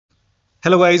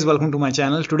Hello guys, welcome to my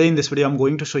channel. Today in this video I'm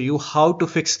going to show you how to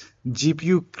fix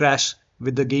GPU crash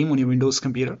with the game on your Windows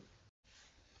computer.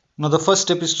 Now the first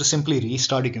step is to simply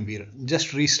restart your computer.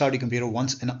 Just restart your computer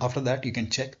once and after that you can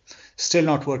check. Still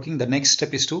not working. The next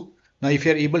step is to, now if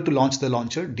you are able to launch the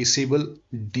launcher, disable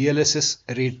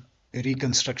DLSS Ray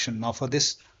Reconstruction. Now for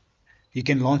this you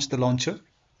can launch the launcher.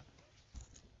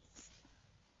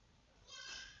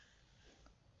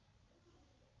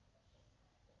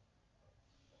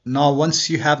 Now once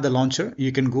you have the launcher,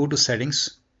 you can go to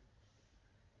settings.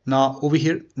 Now over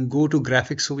here, go to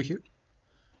graphics over here.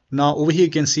 Now over here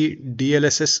you can see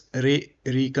DLSS Ray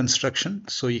Reconstruction.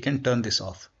 So you can turn this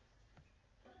off.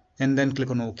 And then click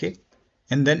on OK.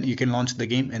 And then you can launch the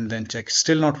game and then check.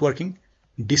 Still not working.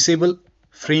 Disable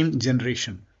frame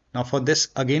generation. Now for this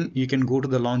again you can go to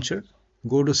the launcher,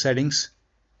 go to settings.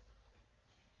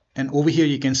 And over here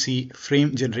you can see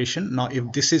frame generation. Now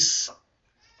if this is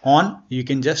on, you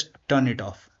can just turn it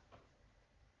off.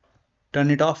 Turn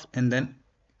it off and then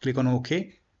click on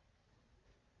OK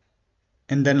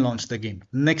and then launch the game.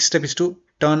 Next step is to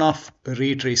turn off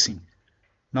ray tracing.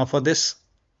 Now for this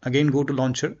again go to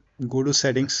launcher, go to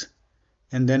settings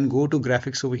and then go to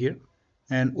graphics over here,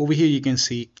 and over here you can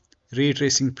see ray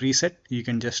tracing preset. You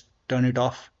can just turn it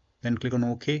off, then click on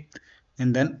OK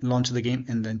and then launch the game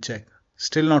and then check.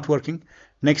 Still not working.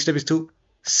 Next step is to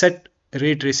set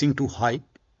ray tracing to high.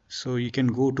 So you can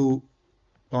go to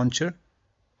launcher,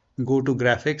 go to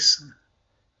graphics,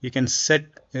 you can set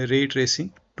ray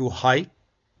tracing to high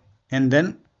and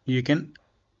then you can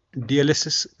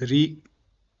DLSS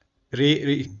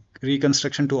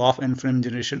reconstruction to off and frame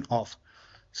generation off.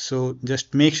 So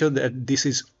just make sure that this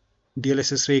is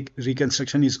DLSS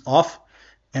reconstruction is off,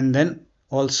 and then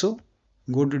also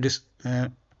go to this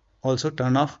also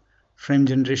turn off frame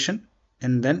generation,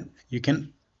 and then you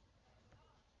can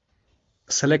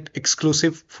select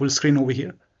exclusive full screen over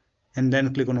here and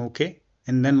then click on OK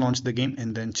and then launch the game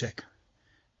and then check.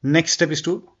 Next step is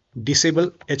to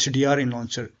disable HDR in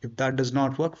launcher. If that does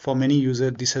not work, for many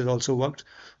users this has also worked.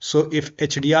 So if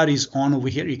HDR is on over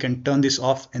here, you can turn this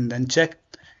off and then check.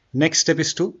 Next step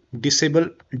is to disable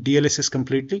DLSS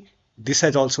completely. This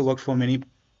has also worked for many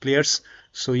players.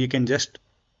 So you can just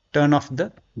turn off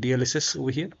the DLSS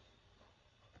over here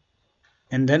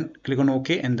and then click on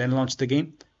OK and then launch the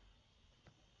game.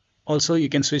 Also you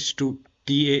can switch to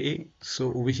TAA.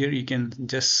 So over here you can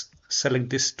just select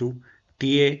this to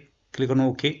TAA, click on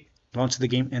OK, launch the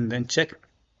game and then check.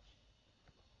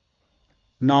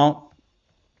 Now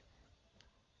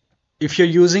if you're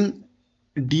using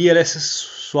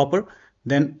DLSS Swapper,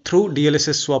 then through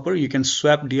DLSS Swapper you can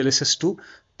swap DLSS to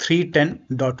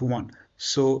 310.1.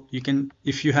 So you can,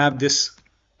 if you have this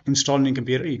installed in your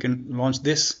computer, you can launch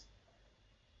this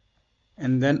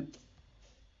and then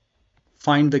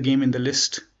find the game in the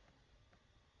list.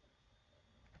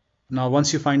 Now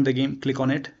once you find the game, click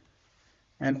on it,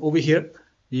 and over here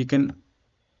you can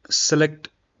select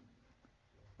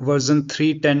version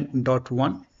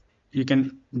 310.1. you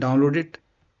can download it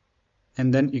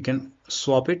and then you can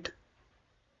swap,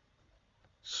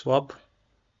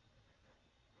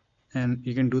 and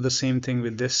you can do the same thing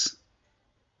with this.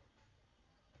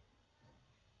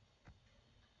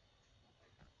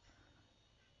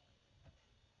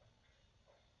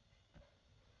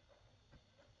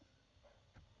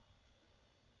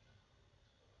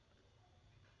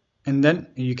 And then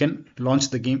you can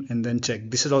launch the game and then check.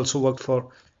 This has also worked for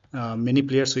many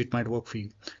players, so it might work for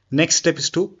you. Next step is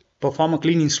to perform a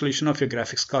clean installation of your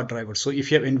graphics card driver. So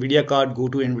if you have Nvidia card, go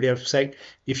to Nvidia website.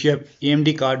 If you have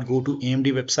AMD card, go to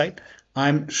AMD website.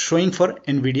 I'm showing for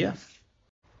Nvidia.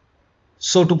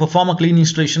 So to perform a clean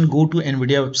installation, go to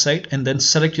Nvidia website and then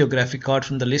select your graphic card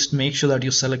from the list. Make sure that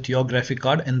you select your graphic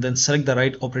card and then select the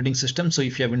right operating system. So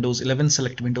if you have Windows 11,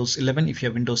 select Windows 11. If you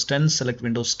have Windows 10, select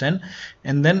Windows 10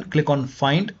 and then click on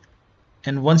Find.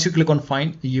 And once you click on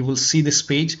Find, you will see this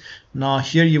page. Now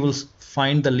here you will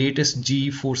find the latest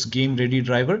GeForce Game Ready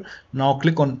driver. Now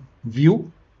click on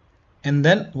View, and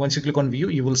then once you click on View,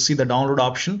 you will see the download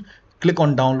option. Click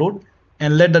on Download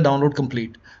and let the download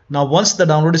complete. Now once the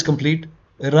download is complete,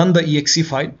 run the exe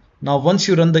file. Now once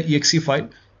you run the exe file,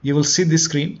 you will see this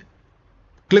screen.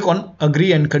 Click on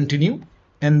Agree and Continue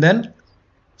and then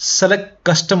select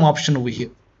Custom option over here.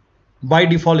 By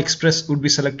default Express would be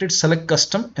selected. Select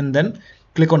Custom and then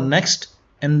click on Next,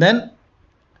 and then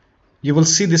you will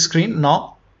see this screen.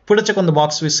 Now put a check on the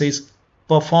box which says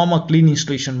Perform a clean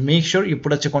installation. Make sure you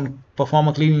put a check on Perform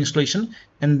a clean installation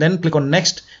and then click on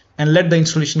Next and let the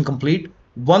installation complete.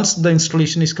 Once the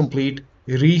installation is complete,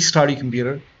 restart your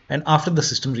computer, and after the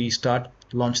system restart,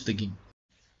 launch the game.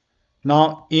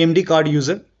 Now, AMD card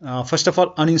user, first of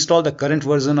all, uninstall the current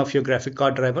version of your graphic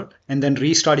card driver and then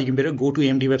restart your computer. Go to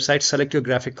AMD website, select your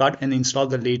graphic card and install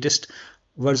the latest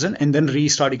version and then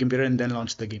restart your computer and then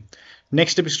launch the game.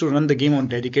 Next step is to run the game on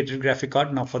dedicated graphic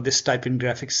card. Now for this, type in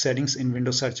graphics settings in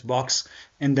Windows search box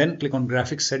and then click on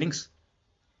graphics settings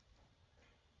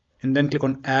and then click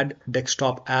on add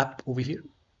desktop app over here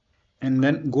and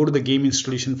then go to the game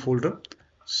installation folder.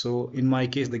 So in my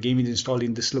case, the game is installed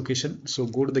in this location. So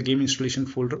go to the game installation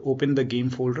folder, open the game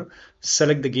folder,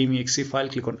 select the game exe file,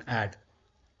 click on add.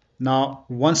 Now,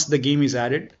 once the game is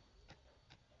added,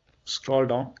 scroll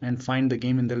down and find the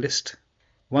game in the list.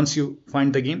 Once you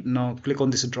find the game, now click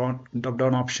on this drop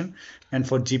down option and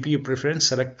for GPU preference,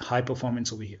 select high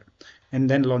performance over here and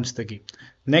then launch the game.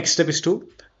 Next step is to,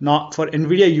 now for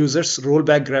Nvidia users, roll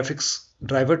back graphics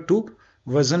driver to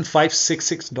version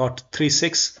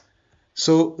 566.36.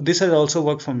 So this has also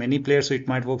worked for many players, so it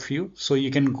might work for you. So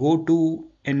you can go to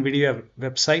Nvidia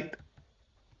website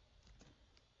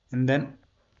and then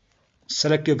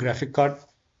select your graphic card.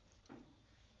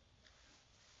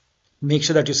 Make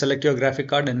sure that you select your graphic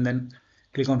card and then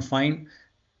click on find.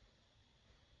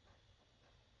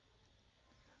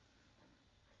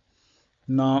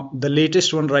 Now the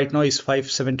latest one right now is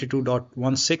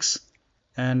 572.16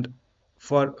 and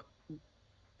for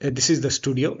this is the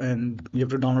studio and you have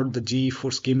to download the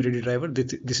GeForce Game Ready driver.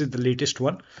 This is the latest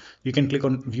one. You can click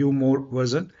on view more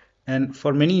version and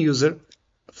for many user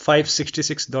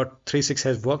 566.36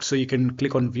 has worked, so you can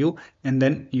click on view and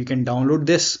then you can download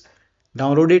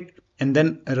it and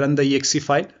then run the exe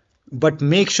file, but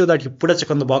make sure that you put a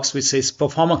check on the box which says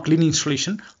perform a clean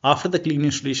installation. After the clean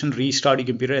installation, restart your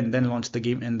computer and then launch the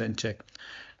game and then check.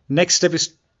 Next step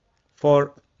is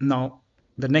for now,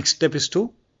 the next step is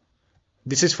to,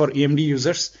 this is for AMD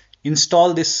users,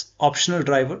 install this optional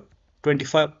driver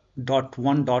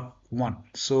 25.1.1.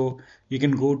 So you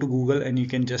can go to Google and you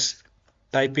can just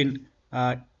type in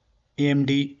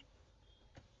AMD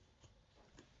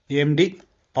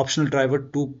optional driver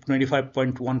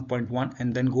 225.1.1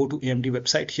 and then go to AMD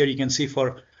website. Here you can see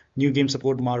for new game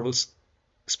support Marvel's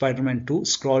Spider-Man 2,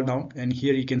 scroll down and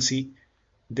here you can see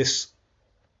this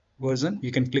version.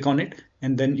 You can click on it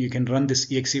and then you can run this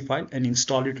exe file and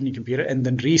install it on your computer and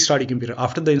then restart your computer.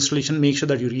 After the installation, make sure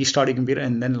that you restart your computer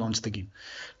and then launch the game.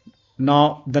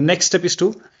 Now the next step is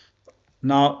to,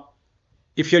 now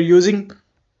if you're using,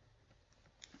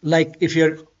 like if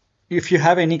you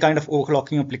have any kind of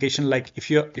overclocking application, like if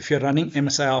you're running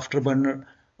MSI Afterburner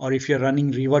or if you're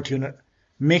running rivatuner,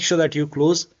 make sure that you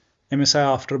close MSI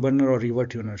Afterburner or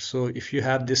rivatuner. So if you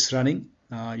have this running,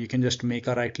 you can just make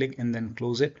a right click and then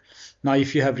close it. Now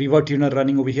if you have rivatuner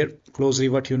running over here, close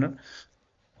rivatuner,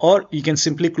 or you can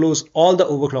simply close all the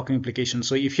overclocking applications.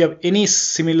 So if you have any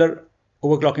similar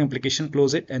overclocking application,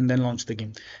 close it and then launch the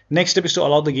game. Next step is to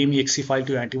allow the game exe file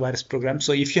to your antivirus program.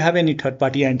 So if you have any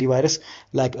third-party antivirus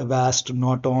like Avast,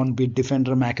 Norton,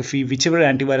 Bitdefender, McAfee, whichever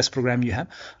antivirus program you have,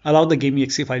 allow the game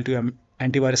exe file to your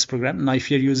antivirus program. Now if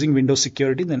you're using Windows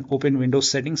Security, then open Windows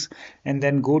settings and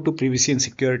then go to privacy and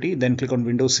security, then click on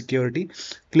Windows Security,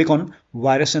 click on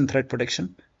virus and threat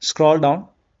protection, scroll down.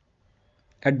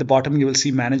 At the bottom you will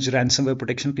see manage ransomware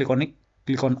protection, click on it.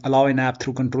 Click on allow an app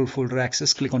through control folder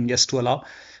access, click on yes to allow,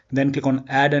 then click on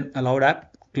add an allowed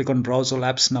app, click on browse all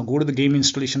apps. Now go to the game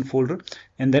installation folder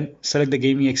and then select the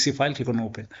game exe file, click on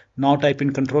open. Now type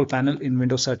in control panel in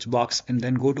Windows search box and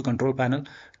then go to control panel,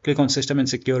 click on system and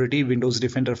security, Windows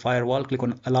Defender Firewall, click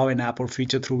on allow an app or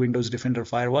feature through Windows Defender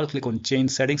Firewall, click on change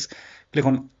settings, click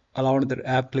on allow another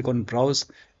app, click on browse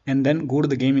and then go to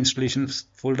the game installation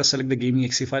folder, select the game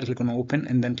exe file, click on open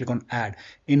and then click on add.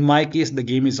 In my case, the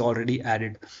game is already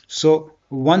added. So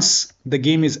once the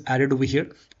game is added over here,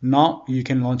 now you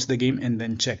can launch the game and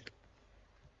then check.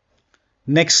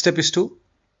 Next step is to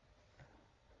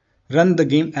run the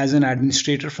game as an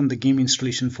administrator from the game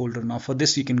installation folder. Now for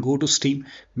this, you can go to Steam,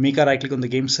 make a right click on the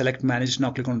game, select manage,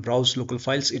 now click on browse local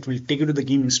files. It will take you to the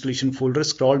game installation folder,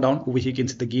 scroll down over here, you can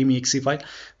see the game exe file,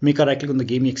 make a right click on the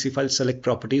game exe file, select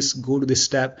properties, go to this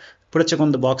tab, put a check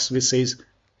on the box which says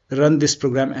run this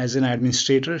program as an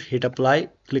administrator, hit apply,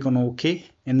 click on OK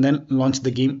and then launch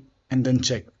the game and then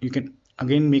check. You can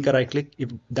again make a right click.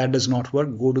 If that does not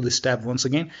work, go to this tab once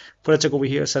again, put a check over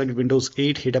here, select Windows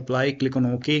 8, hit apply, click on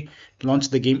OK, launch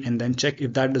the game and then check.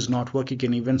 If that does not work, you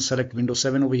can even select Windows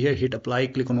 7 over here, hit apply,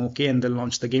 click on OK and then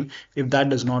launch the game. If that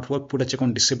does not work, put a check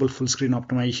on disable full screen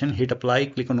optimization, hit apply,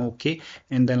 click on OK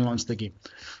and then launch the game.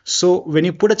 So when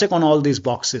you put a check on all these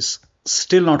boxes,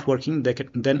 still not working,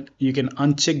 then you can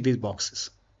uncheck these boxes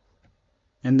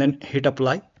and then hit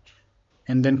apply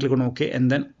and then click on OK and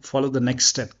then follow the next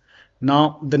step.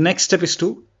 Now the next step is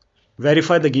to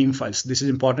verify the game files. This is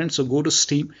important. So go to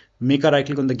Steam, make a right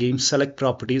click on the game, select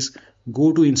properties,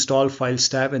 go to install files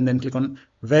tab, and then click on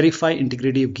verify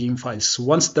integrity of game files.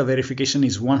 Once the verification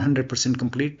is 100%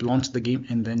 complete, launch the game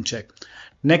and then check.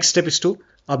 Next step is to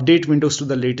update Windows to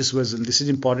the latest version. This is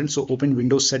important. So open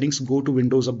Windows settings, go to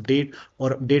Windows update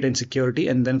or update and security,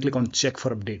 and then click on check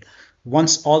for update.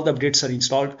 Once all the updates are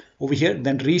installed over here,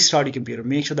 then restart your computer.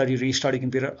 Make sure that you restart your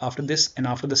computer after this, and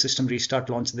after the system restart,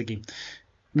 launch the game.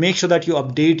 Make sure that you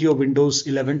update your Windows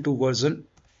 11 to version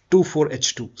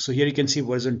 24H2. So here you can see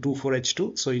version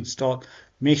 24H2. So install,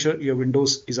 make sure your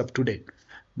Windows is up to date.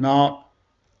 Now,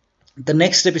 the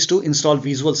next step is to install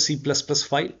Visual C++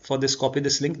 file. For this, copy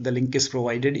this link. The link is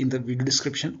provided in the video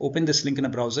description. Open this link in a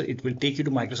browser. It will take you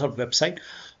to Microsoft website.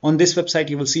 On this website,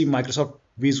 you will see Microsoft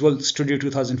Visual Studio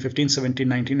 2015, 17,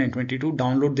 19, and 22.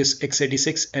 Download this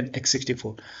x86 and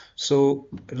x64. So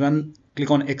click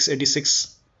on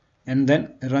x86 and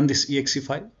then run this exe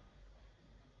file.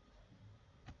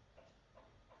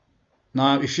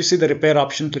 Now, if you see the repair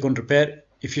option, click on repair.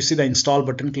 If you see the install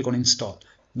button, click on install.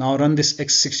 Now run this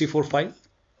x64 file.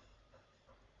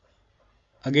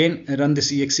 Again, run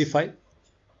this exe file.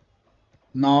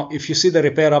 Now, if you see the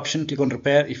repair option, click on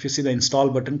repair. If you see the install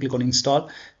button, click on install,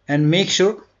 and make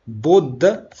sure both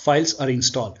the files are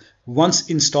installed. Once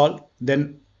installed,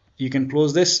 then you can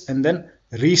close this and then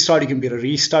restart your computer.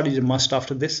 Restart is a must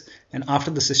after this, and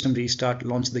after the system restart,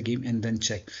 launch the game and then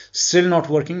check. Still not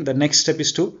working. The next step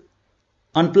is to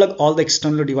unplug all the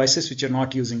external devices which you're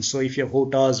not using. So if you have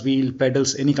HOTAS, wheel,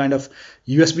 pedals, any kind of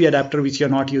USB adapter which you're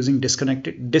not using, disconnect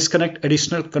it. Disconnect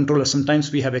additional controller. Sometimes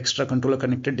we have extra controller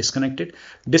connected, disconnect it.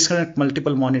 Disconnect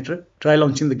multiple monitor. Try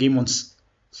launching the game on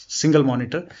single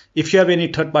monitor. If you have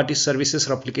any third-party services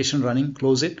or application running,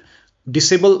 close it.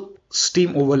 Disable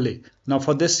Steam overlay. Now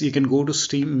for this, you can go to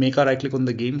Steam, make a right click on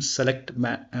the game, select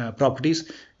properties,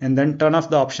 and then turn off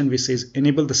the option which says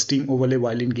enable the Steam overlay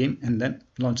while in game, and then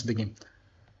launch the game.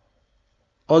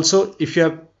 Also, if you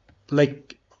have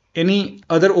like any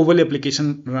other overlay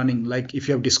application running, like if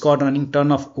you have Discord running, turn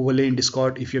off overlay in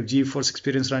Discord. If you have GeForce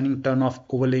Experience running, turn off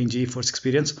overlay in GeForce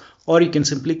Experience, or you can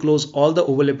simply close all the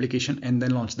overlay application and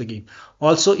then launch the game.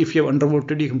 Also, if you have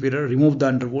undervolted your computer, remove the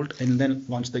undervolt and then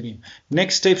launch the game.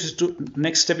 Next step is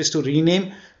to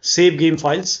rename save game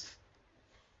files.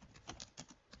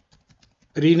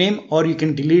 Rename, or you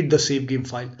can delete the save game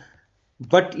file.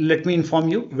 But let me inform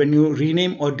you, when you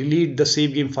rename or delete the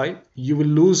save game file, you will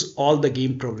lose all the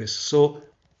game progress. So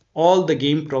all the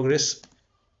game progress,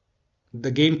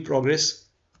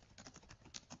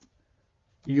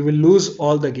 you will lose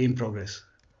all the game progress,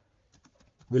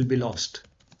 will be lost.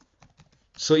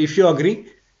 So if you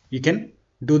agree, you can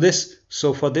do this.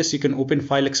 So for this, you can open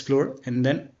File Explorer and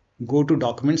then go to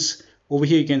Documents. Over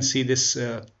here, you can see this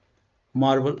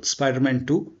Marvel Spider-Man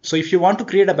 2. So if you want to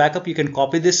create a backup, you can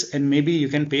copy this and maybe you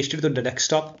can paste it to the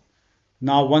desktop.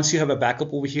 Now, once you have a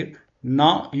backup over here,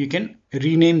 now you can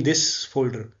rename this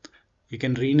folder. You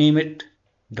can rename it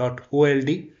 .old,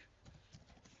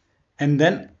 and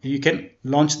then you can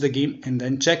launch the game and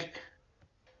then check.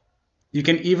 You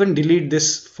can even delete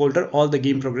this folder. All the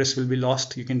game progress will be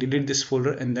lost. You can delete this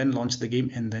folder and then launch the game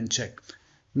and then check.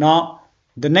 Now,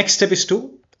 the next step is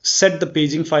to set the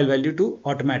paging file value to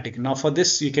automatic. Now for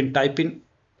this, you can type in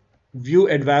View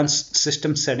Advanced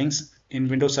System Settings in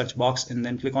Windows search box and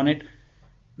then click on it.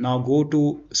 Now go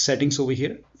to Settings over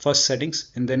here, first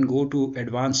Settings, and then go to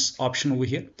Advanced option over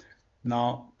here.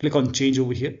 Now click on Change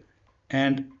over here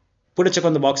and put a check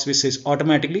on the box which says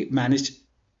automatically manage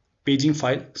paging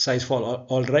file size for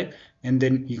all drive, and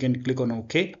then you can click on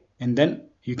OK and then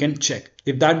you can check.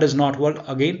 If that does not work,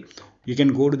 again you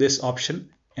can go to this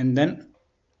option and then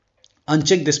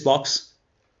uncheck this box,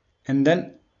 and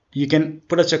then you can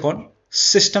put a check on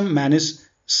System Manage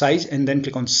Size and then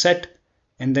click on Set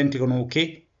and then click on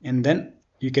OK, and then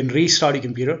you can restart your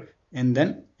computer and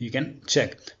then you can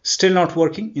check. Still not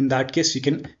working. In that case, you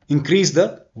can increase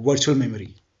the virtual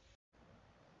memory.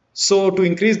 So to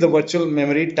increase the virtual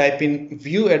memory, type in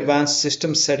View Advanced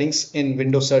System Settings in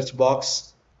Windows search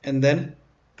box and then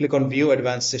click on View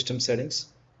Advanced System Settings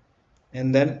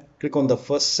and then click on the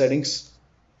first settings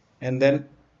and then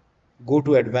go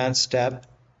to Advanced tab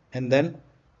and then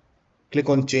click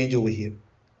on Change over here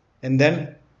and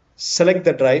then select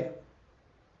the drive.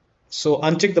 So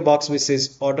uncheck the box which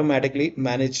says automatically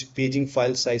manage paging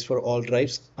file size for all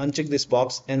drives. Uncheck this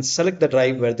box and select the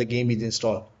drive where the game is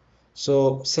installed.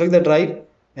 So select the drive,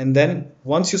 and then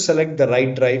once you select the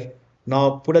right drive,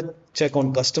 now put a check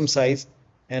on custom size,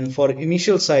 and for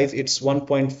initial size it's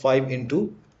 1.5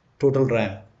 into total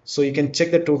RAM. So you can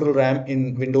check the total RAM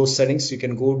in Windows settings. You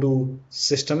can go to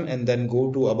System and then go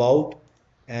to About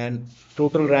and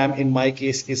total RAM in my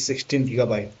case is 16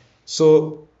 gigabyte.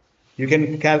 So you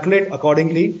can calculate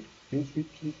accordingly.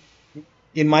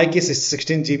 In my case it's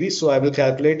 16 GB, so I will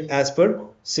calculate as per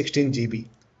 16 GB.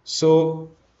 So,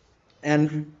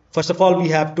 and first of all we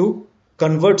have to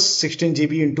convert 16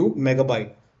 GB into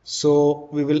megabyte. So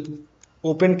we will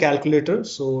open calculator,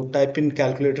 so type in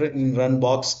calculator in run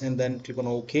box and then click on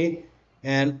OK,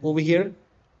 and over here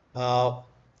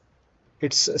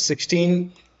it's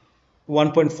 16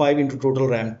 1.5 into total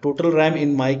RAM. Total RAM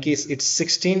in my case it's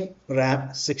 16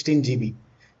 RAM 16 GB.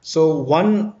 So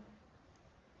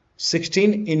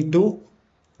 16 into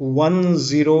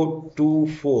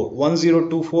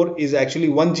 1024 is actually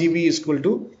 1 GB is equal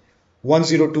to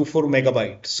 1024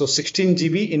 megabyte. So 16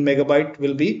 GB in megabyte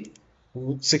will be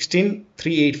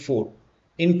 16384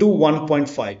 into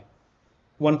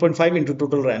 1.5 into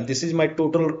total RAM. This is my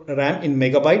total RAM in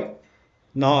megabyte.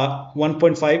 Now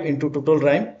 1.5 into total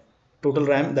RAM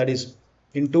that is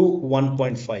into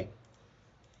 1.5.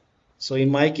 So in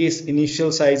my case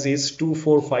initial size is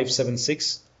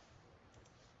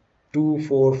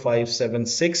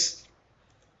 24576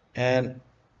 and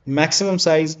maximum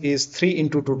size is 3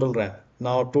 into total RAM.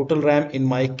 Now total RAM in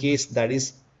my case that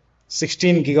is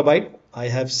 16 gigabyte. I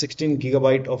have 16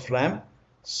 gigabyte of RAM.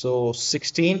 So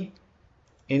 16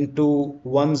 into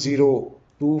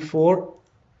 1024,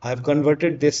 I have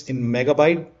converted this in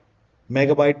megabyte.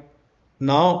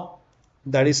 Now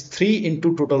that is 3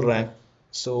 into total RAM.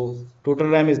 So total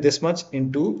RAM is this much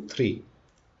into 3.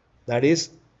 That is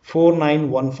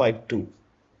 49152.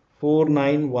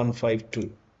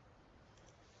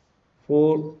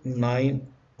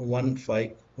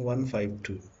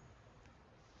 4915152.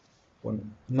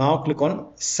 Now click on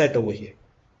set over here.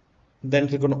 Then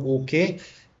click on OK.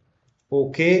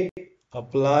 OK.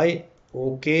 Apply.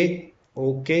 OK.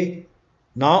 OK.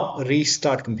 Now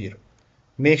restart computer.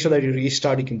 Make sure that you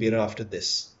restart your computer after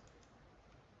this.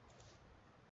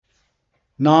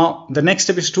 Now the next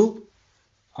step is to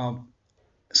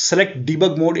select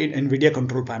debug mode in Nvidia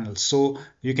control panel. So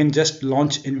you can just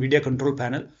launch Nvidia control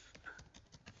panel.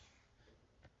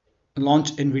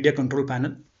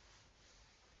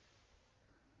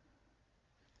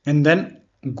 And then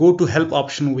go to help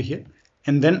option over here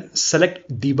and then select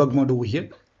debug mode over here,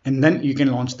 and then you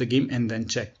can launch the game and then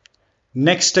check.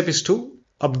 Next step is to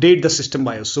update the system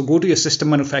BIOS. So go to your system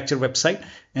manufacturer website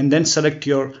and then select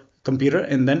your computer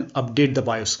and then update the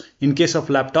BIOS. In case of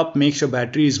laptop, make sure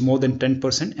battery is more than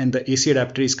 10% and the AC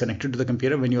adapter is connected to the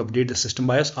computer when you update the system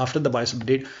BIOS. After the BIOS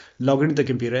update, log into the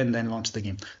computer and then launch the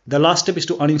game. The last step is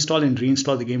to uninstall and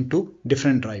reinstall the game to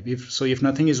different drive. If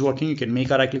nothing is working, you can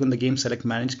make a right click on the game, select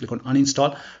manage, click on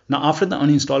uninstall. Now after the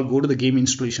uninstall, go to the game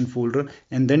installation folder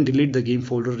and then delete the game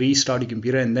folder, restart your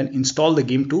computer and then install the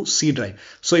game to C drive.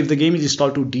 So if the game is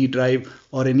installed to D drive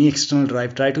or any external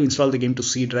drive, try to install the game to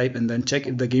C drive and then check.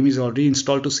 If the game is already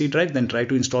installed to C drive, then try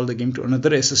to install the game to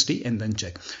another SSD and then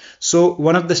check. So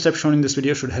one of the steps shown in this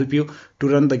video should help you to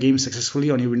run the game successfully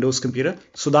on your Windows computer.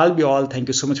 So that'll be all. Thank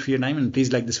you so much for your time, and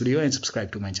please like this video and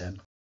subscribe to my channel.